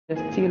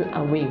you're still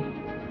away.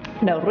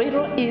 Now,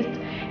 Ruiru East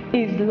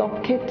is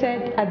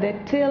located at the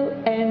tail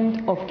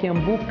end of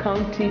Kiambu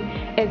County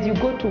as you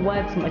go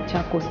towards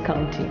Machakos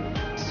County.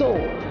 So,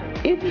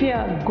 if you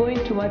are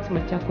going towards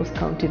Machakos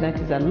County, that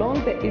is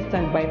along the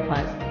Eastern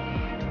Bypass,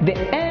 the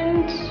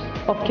end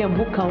of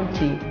Kiambu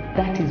County,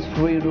 that is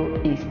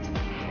Ruiru East.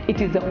 It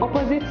is the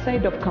opposite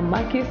side of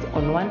Kamakis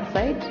on one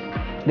side,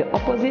 the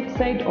opposite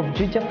side of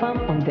Juja Farm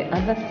on the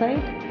other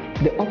side,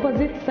 the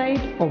opposite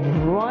side of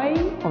Roy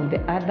on the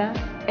other,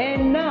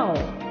 and now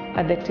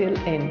at the tail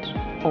end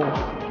of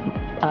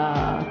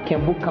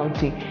Kiambu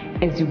County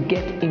as you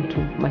get into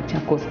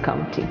Machakos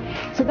County.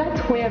 So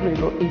that's where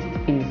Ruiru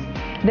East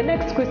is. The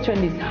next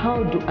question is,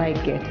 how do I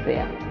get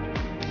there?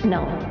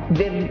 Now,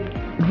 the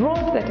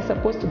road that is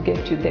supposed to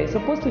get you there is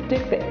supposed to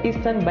take the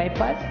Eastern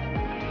Bypass,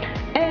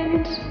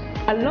 and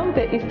along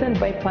the Eastern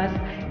Bypass,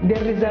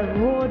 there is a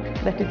road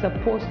that is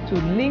supposed to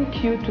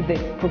link you to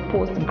the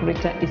proposed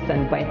Greater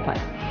Eastern Bypass.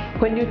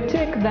 When you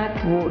take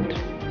that road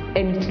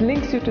and it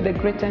links you to the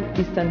Greater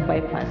Eastern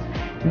Bypass,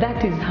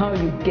 that is how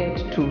you get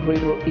to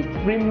Ruiru East.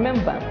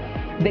 Remember,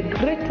 the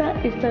Greater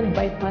Eastern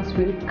Bypass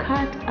will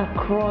cut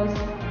across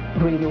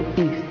Ruiru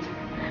East.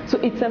 So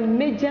it's a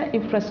major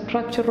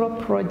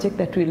infrastructural project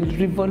that will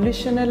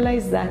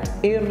revolutionize that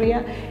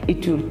area.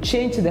 It will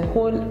change the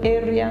whole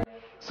area.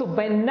 So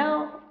by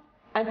now,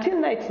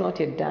 until now it's not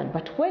yet done,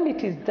 but when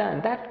it is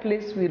done, that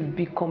place will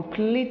be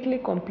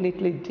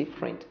completely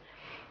different.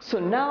 So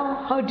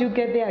now, how do you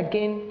get there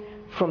again?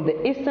 From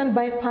the Eastern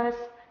Bypass,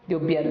 there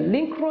will be a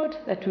link road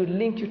that will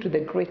link you to the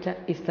Greater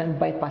Eastern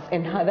Bypass,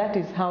 and that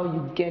is how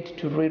you get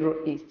to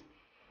Ruiru East.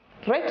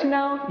 Right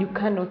now, you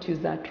cannot use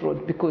that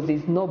road because there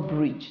is no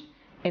bridge,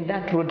 and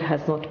that road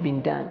has not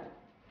been done.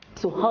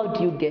 So how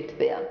do you get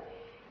there?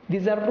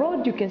 There's a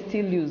road you can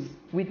still use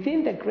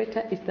within the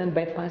Greater Eastern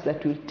Bypass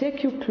that will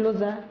take you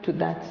closer to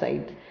that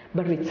side,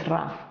 but it's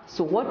rough.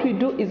 So what we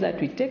do is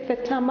that we take the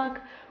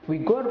tarmac, we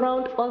go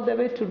around all the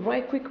way to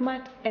Roy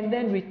Quickmart, and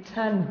then we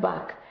turn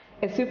back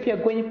as if you're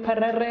going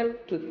parallel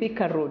to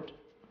Thika Road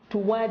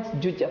towards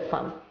Juja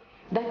Farm.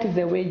 That is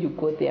the way you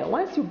go there.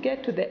 Once you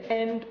get to the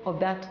end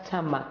of that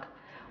tarmac,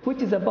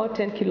 which is about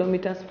 10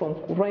 kilometers from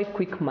Roy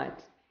Quickmart,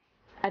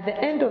 at the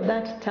end of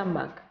that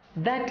tarmac,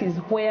 that is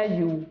where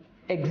you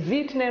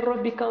exit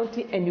Nairobi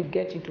County and you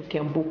get into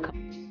Kiambu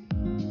County.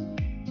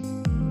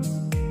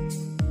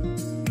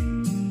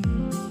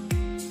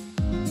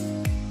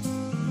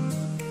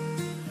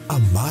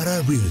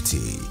 Amara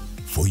Realty,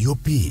 for your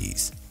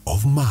peace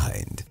of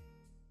mind.